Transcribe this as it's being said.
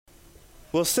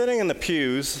Well, sitting in the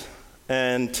pews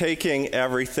and taking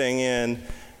everything in,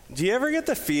 do you ever get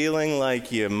the feeling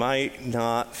like you might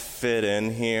not fit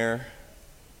in here?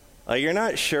 Like you're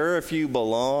not sure if you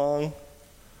belong?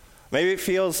 Maybe it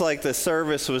feels like the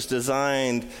service was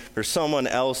designed for someone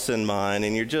else in mind,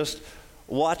 and you're just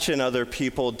watching other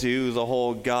people do the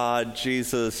whole God,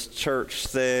 Jesus, church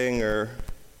thing, or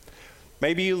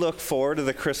maybe you look forward to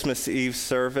the Christmas Eve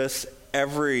service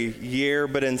every year,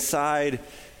 but inside,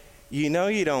 you know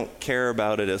you don't care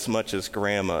about it as much as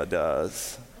Grandma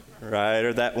does, right?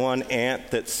 Or that one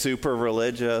aunt that's super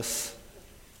religious.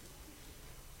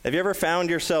 Have you ever found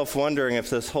yourself wondering if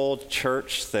this whole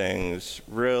church thing's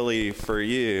really for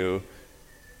you?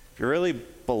 If you really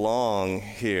belong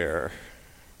here?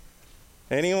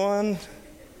 Anyone?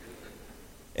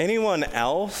 Anyone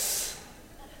else?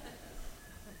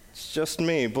 It's just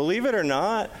me. Believe it or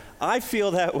not, I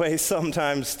feel that way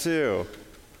sometimes too.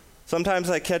 Sometimes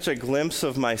I catch a glimpse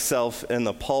of myself in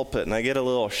the pulpit and I get a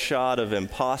little shot of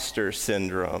imposter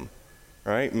syndrome.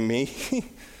 Right? Me?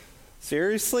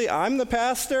 Seriously? I'm the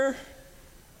pastor?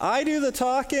 I do the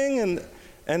talking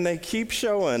and they keep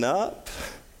showing up?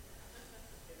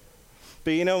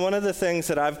 But you know, one of the things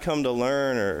that I've come to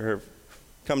learn or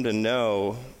come to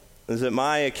know is that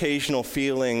my occasional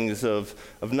feelings of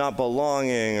not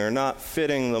belonging or not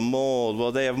fitting the mold,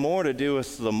 well, they have more to do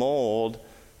with the mold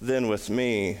than with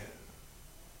me.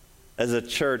 As a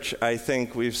church, I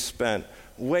think we've spent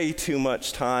way too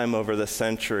much time over the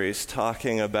centuries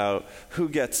talking about who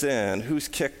gets in, who's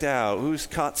kicked out, who's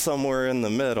caught somewhere in the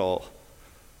middle.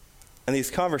 And these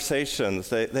conversations,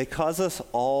 they cause us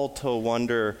all to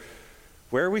wonder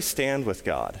where we stand with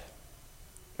God.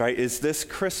 Right? Is this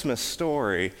Christmas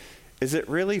story, is it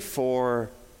really for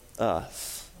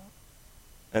us?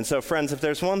 And so, friends, if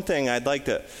there's one thing I'd like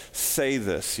to say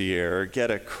this year, or get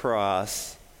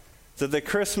across, that the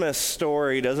Christmas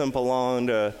story doesn't belong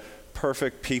to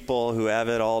perfect people who have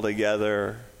it all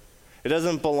together. It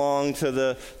doesn't belong to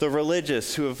the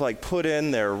religious who have put in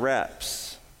their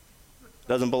reps. It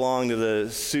doesn't belong to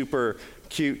the super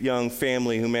cute young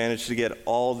family who managed to get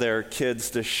all their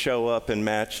kids to show up in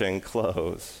matching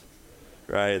clothes.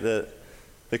 Right? The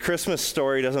Christmas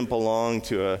story doesn't belong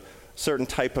to a certain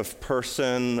type of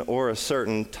person or a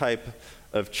certain type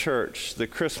of church. The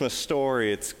Christmas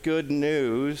story, it's good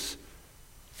news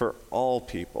for all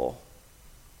people.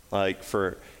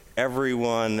 For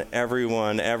everyone,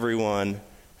 everyone, everyone,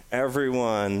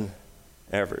 everyone,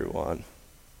 everyone.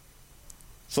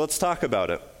 So let's talk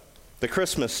about it. The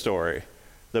Christmas story,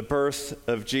 the birth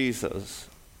of Jesus.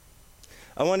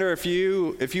 I wonder if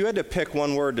you had to pick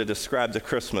one word to describe the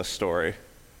Christmas story,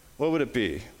 what would it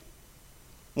be?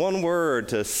 One word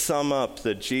to sum up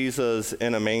the Jesus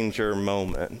in a manger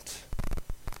moment.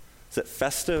 Is it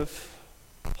festive,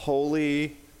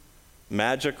 holy,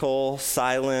 magical,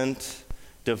 silent,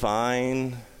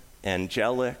 divine,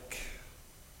 angelic?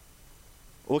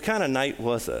 What kind of night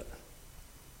was it?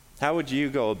 How would you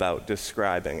go about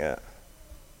describing it?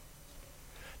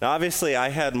 Now, obviously, I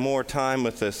had more time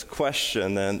with this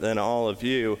question than all of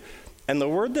you, and the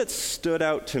word that stood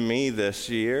out to me this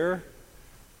year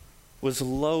was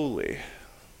lowly.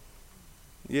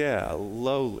 Yeah,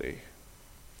 lowly.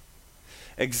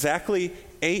 Exactly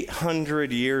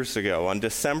 800 years ago, on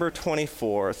December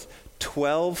 24th,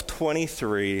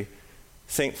 1223,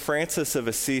 St. Francis of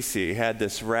Assisi had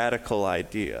this radical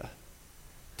idea.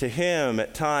 To him,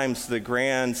 at times, the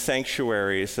grand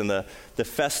sanctuaries and the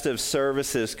festive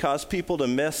services caused people to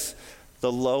miss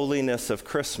the lowliness of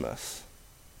Christmas.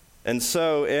 And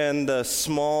so in the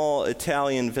small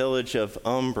Italian village of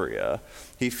Umbria,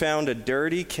 he found a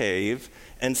dirty cave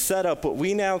and set up what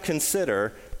we now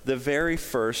consider the very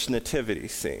first nativity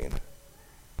scene.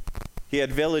 He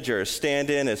had villagers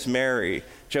stand in as Mary,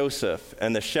 Joseph,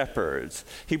 and the shepherds.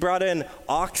 He brought in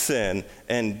oxen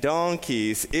and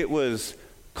donkeys. It was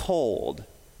cold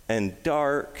and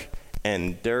dark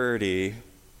and dirty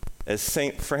as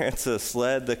St. Francis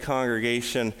led the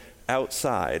congregation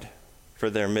outside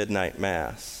for their midnight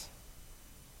mass.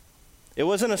 It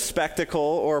wasn't a spectacle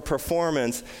or a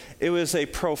performance. It was a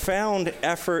profound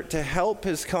effort to help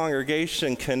his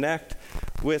congregation connect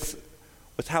with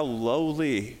how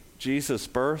lowly Jesus'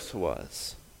 birth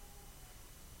was.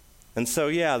 And so,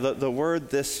 the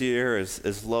word this year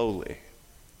is lowly.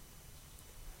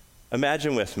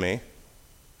 Imagine with me,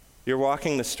 you're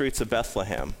walking the streets of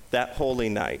Bethlehem that holy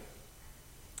night,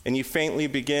 and you faintly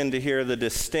begin to hear the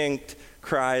distinct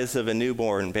cries of a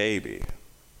newborn baby.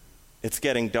 It's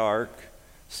getting dark,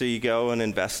 so you go and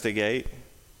investigate.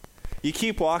 You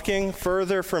keep walking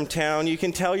further from town. You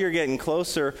can tell you're getting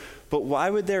closer, but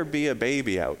why would there be a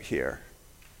baby out here?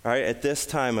 all right, at this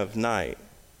time of night,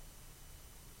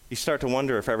 you start to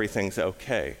wonder if everything's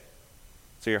okay.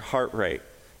 So your heart rate,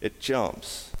 it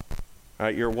jumps. All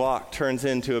right, your walk turns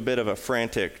into a bit of a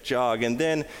frantic jog. And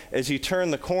then as you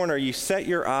turn the corner, you set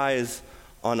your eyes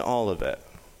on all of it.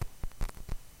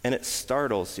 And it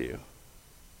startles you.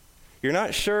 You're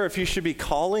not sure if you should be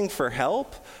calling for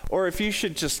help or if you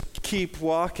should just keep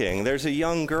walking. There's a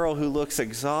young girl who looks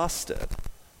exhausted.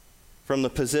 From the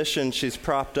position she's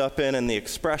propped up in and the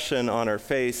expression on her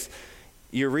face,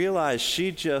 you realize she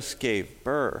just gave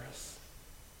birth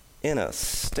in a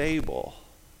stable.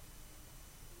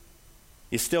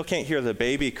 You still can't hear the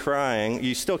baby crying.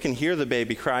 You still can hear the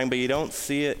baby crying, but you don't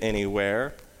see it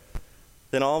anywhere.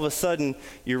 Then all of a sudden,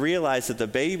 you realize that the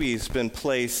baby's been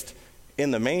placed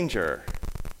in the manger,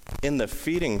 in the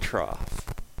feeding trough.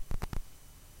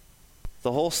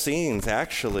 The whole scene's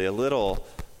actually a little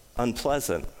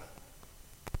unpleasant,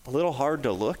 a little hard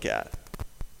to look at.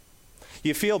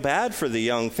 You feel bad for the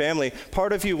young family.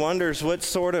 Part of you wonders what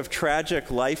sort of tragic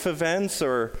life events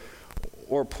or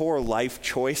poor life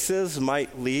choices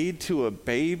might lead to a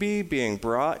baby being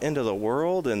brought into the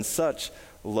world in such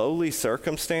lowly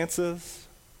circumstances.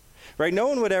 Right? No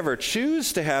one would ever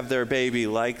choose to have their baby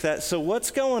like that. So what's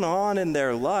going on in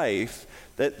their life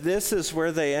that this is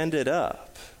where they ended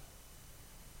up?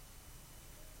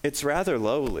 It's rather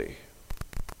lowly.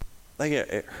 Like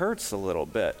it hurts a little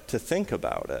bit to think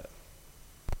about it.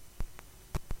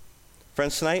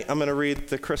 Friends, tonight I'm going to read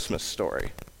the Christmas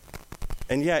story.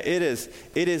 And yeah, it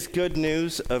is good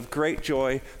news of great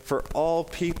joy for all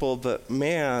people, but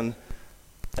man,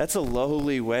 that's a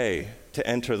lowly way to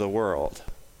enter the world.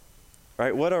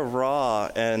 Right? What a raw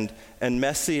and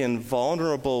messy and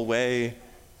vulnerable way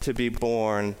to be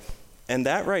born. And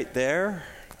that right there,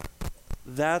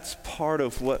 that's part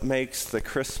of what makes the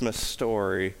Christmas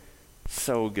story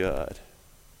so good.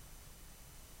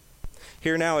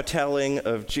 Hear now a telling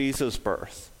of Jesus'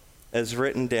 birth, as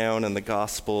written down in the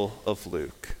Gospel of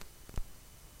Luke.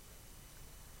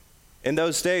 In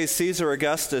those days, Caesar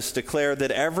Augustus declared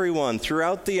that everyone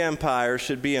throughout the empire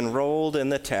should be enrolled in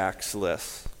the tax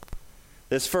list.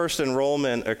 This first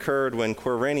enrollment occurred when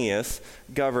Quirinius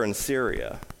governed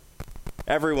Syria.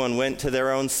 Everyone went to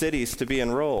their own cities to be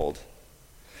enrolled.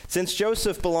 Since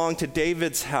Joseph belonged to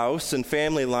David's house and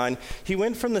family line, he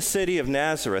went from the city of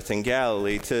Nazareth in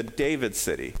Galilee to David's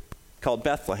city, called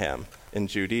Bethlehem in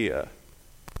Judea.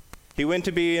 He went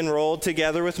to be enrolled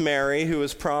together with Mary, who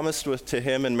was promised to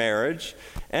him in marriage,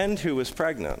 and who was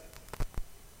pregnant.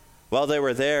 While they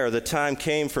were there, the time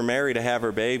came for Mary to have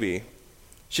her baby.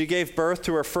 She gave birth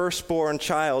to her firstborn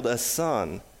child, a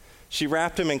son. She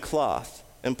wrapped him in cloth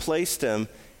and placed him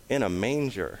in a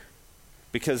manger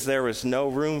because there was no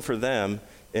room for them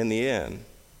in the inn.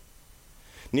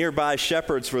 Nearby,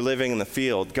 shepherds were living in the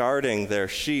field, guarding their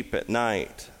sheep at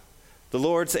night. The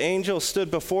Lord's angel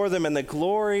stood before them, and the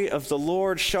glory of the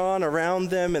Lord shone around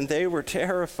them, and they were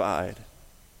terrified.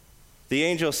 The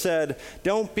angel said,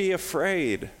 "Don't be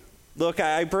afraid. Look,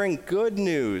 I bring good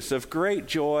news of great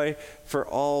joy for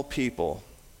all people.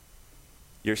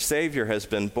 Your Savior has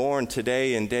been born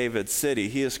today in David's city.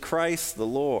 He is Christ the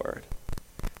Lord.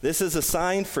 This is a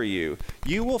sign for you.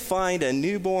 You will find a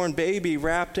newborn baby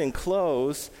wrapped in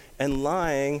clothes and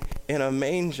lying in a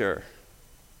manger."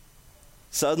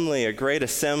 Suddenly, a great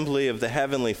assembly of the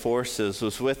heavenly forces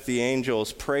was with the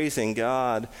angels, praising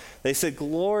God. They said,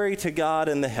 "Glory to God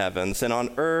in the heavens, and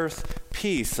on earth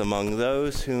peace among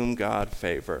those whom God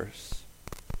favors."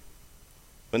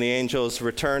 When the angels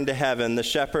returned to heaven, the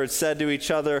shepherds said to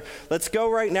each other, "Let's go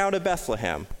right now to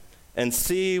Bethlehem and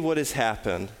see what has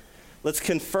happened. Let's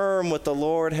confirm what the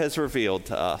Lord has revealed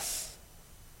to us."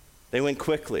 They went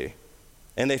quickly,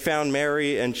 and they found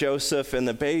Mary and Joseph and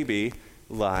the baby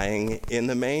lying in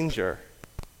the manger.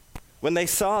 When they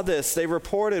saw this, they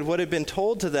reported what had been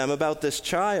told to them about this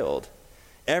child.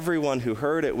 Everyone who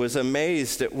heard it was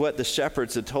amazed at what the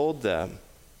shepherds had told them.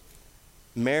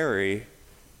 Mary,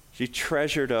 she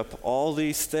treasured up all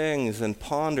these things and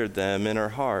pondered them in her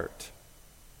heart.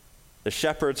 The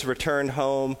shepherds returned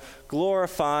home,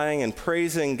 glorifying and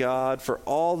praising God for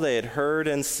all they had heard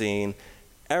and seen.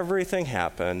 Everything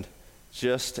happened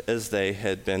just as they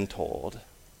had been told.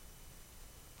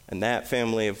 And that,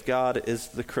 family of God, is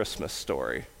the Christmas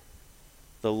story,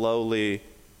 the lowly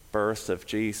birth of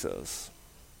Jesus.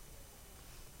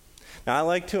 Now, I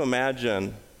like to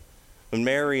imagine when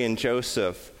Mary and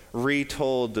Joseph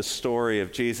retold the story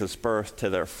of Jesus' birth to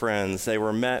their friends, they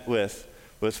were met with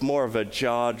more of a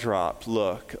jaw-dropped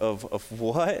look of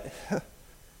what?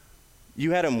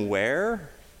 You had him where?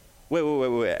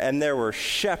 Wait. And there were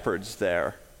shepherds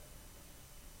there.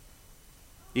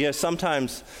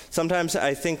 Sometimes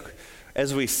I think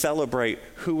as we celebrate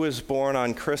who was born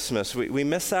on Christmas, we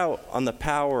miss out on the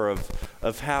power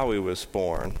of how he was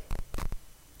born.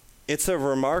 It's a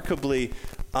remarkably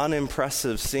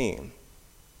unimpressive scene.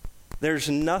 There's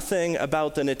nothing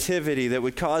about the nativity that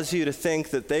would cause you to think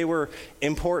that they were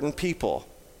important people,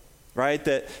 right?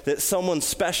 That someone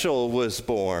special was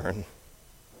born.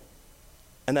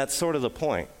 And that's sort of the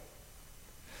point.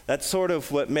 That's sort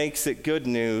of what makes it good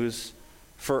news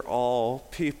for all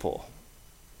people.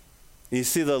 You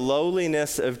see, the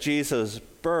lowliness of Jesus'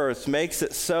 birth makes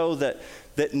it so that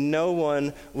no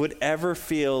one would ever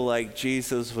feel like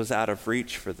Jesus was out of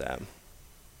reach for them.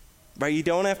 Right? You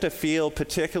don't have to feel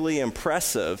particularly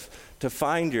impressive to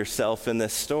find yourself in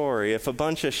this story. If a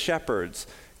bunch of shepherds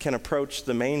can approach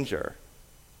the manger,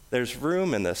 there's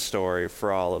room in this story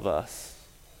for all of us.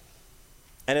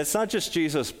 And it's not just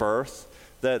Jesus' birth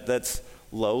that's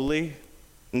lowly.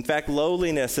 In fact,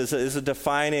 lowliness is a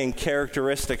defining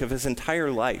characteristic of his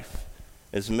entire life,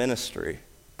 his ministry.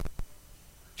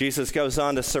 Jesus goes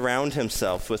on to surround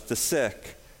himself with the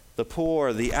sick, the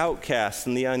poor, the outcast,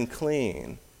 and the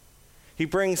unclean. He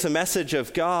brings a message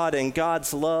of God and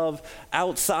God's love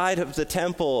outside of the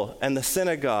temple and the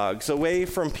synagogues, away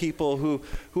from people who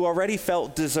already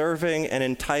felt deserving and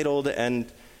entitled, and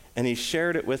he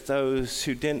shared it with those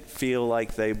who didn't feel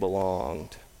like they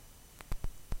belonged.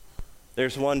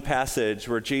 There's one passage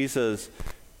where Jesus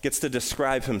gets to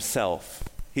describe himself.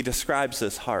 He describes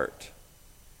his heart.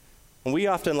 And we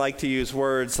often like to use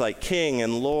words like king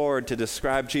and lord to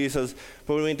describe Jesus,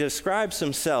 but when he describes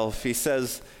himself, he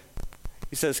says,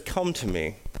 "Come to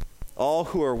me, all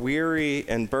who are weary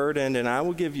and burdened, and I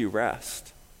will give you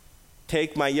rest.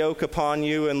 Take my yoke upon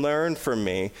you and learn from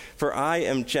me, for I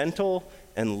am gentle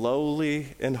and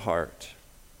lowly in heart,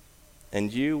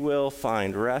 and you will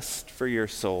find rest for your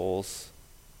souls."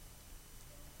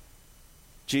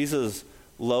 Jesus'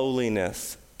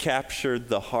 lowliness captured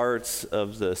the hearts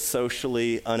of the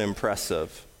socially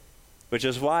unimpressive, which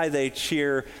is why they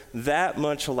cheer that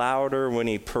much louder when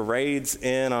he parades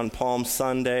in on Palm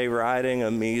Sunday riding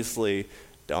a measly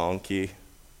donkey.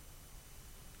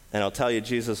 And I'll tell you,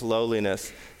 Jesus'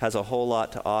 lowliness has a whole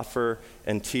lot to offer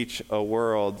and teach a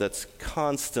world that's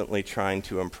constantly trying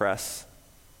to impress,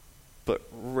 but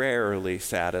rarely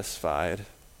satisfied.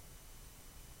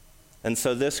 And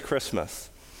so this Christmas,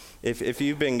 if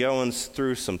you've been going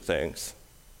through some things,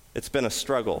 it's been a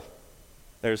struggle.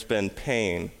 There's been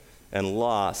pain and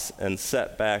loss and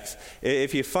setbacks.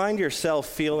 If you find yourself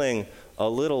feeling a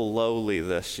little lowly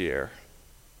this year,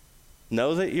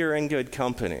 know that you're in good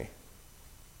company.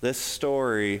 This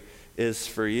story is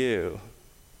for you.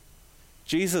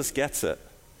 Jesus gets it.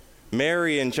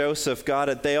 Mary and Joseph got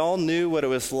it. They all knew what it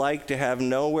was like to have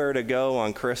nowhere to go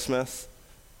on Christmas.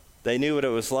 They knew what it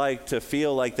was like to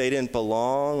feel like they didn't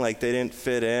belong, like they didn't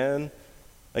fit in,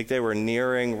 like they were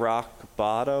nearing rock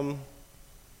bottom.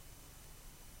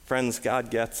 Friends,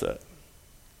 God gets it.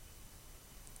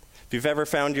 If you've ever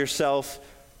found yourself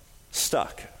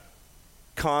stuck,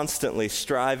 constantly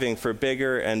striving for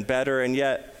bigger and better, and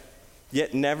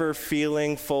yet never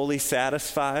feeling fully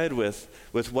satisfied with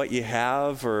what you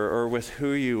have or with who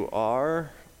you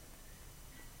are,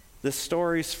 this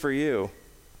story's for you.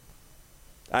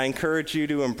 I encourage you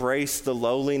to embrace the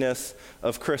lowliness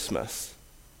of Christmas,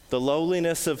 the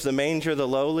lowliness of the manger, the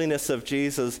lowliness of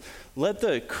Jesus. Let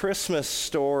the Christmas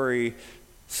story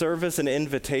serve as an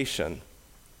invitation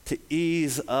to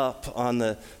ease up on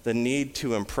the need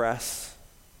to impress,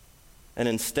 and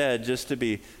instead just to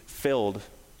be filled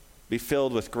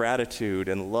with gratitude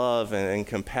and love and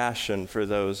compassion for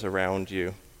those around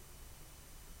you.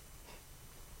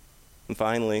 And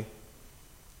finally,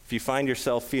 if you find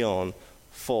yourself feeling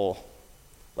full,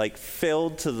 like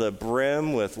filled to the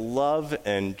brim with love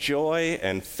and joy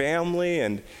and family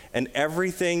and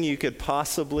everything you could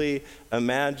possibly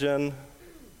imagine,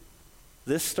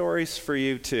 this story's for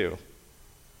you too.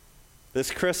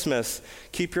 This Christmas,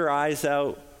 keep your eyes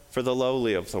out for the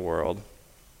lowly of the world.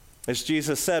 As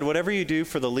Jesus said, whatever you do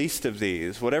for the least of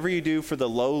these, whatever you do for the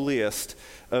lowliest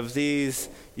of these,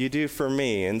 you do for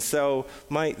me. And so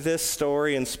might this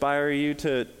story inspire you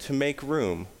to make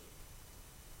room,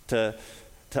 to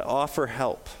offer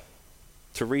help,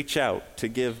 to reach out, to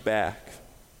give back.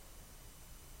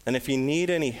 And if you need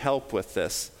any help with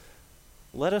this,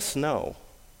 let us know.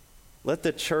 Let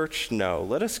the church know.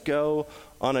 Let us go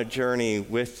on a journey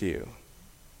with you.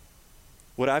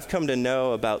 What I've come to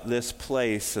know about this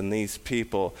place and these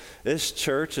people, this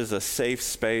church is a safe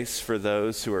space for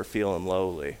those who are feeling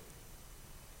lowly.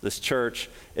 This church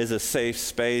is a safe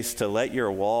space to let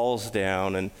your walls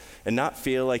down and not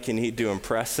feel like you need to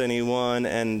impress anyone,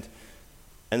 and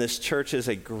And this church is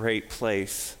a great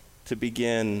place to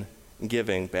begin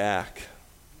giving back.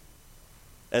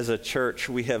 As a church,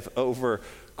 we have over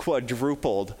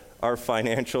quadrupled our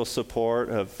financial support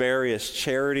of various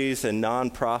charities and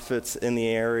nonprofits in the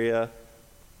area.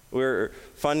 We're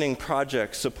funding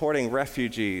projects, supporting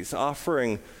refugees,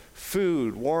 offering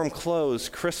food, warm clothes,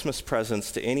 Christmas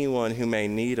presents to anyone who may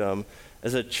need them.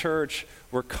 As a church,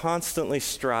 we're constantly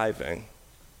striving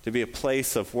to be a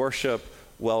place of worship,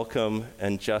 welcome,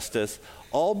 and justice,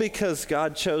 all because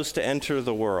God chose to enter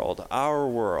the world, our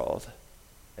world,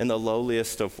 in the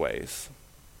lowliest of ways.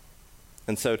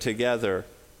 And so together,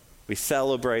 we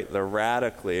celebrate the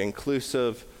radically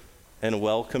inclusive and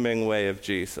welcoming way of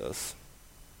Jesus.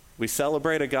 We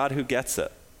celebrate a God who gets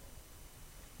it.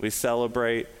 We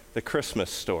celebrate the Christmas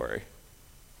story,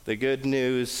 the good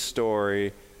news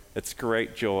story. It's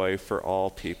great joy for all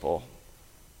people.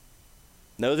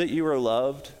 Know that you are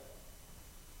loved.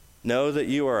 Know that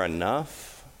you are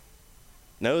enough.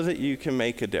 Know that you can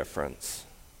make a difference.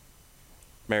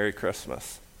 Merry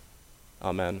Christmas.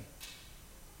 Amen.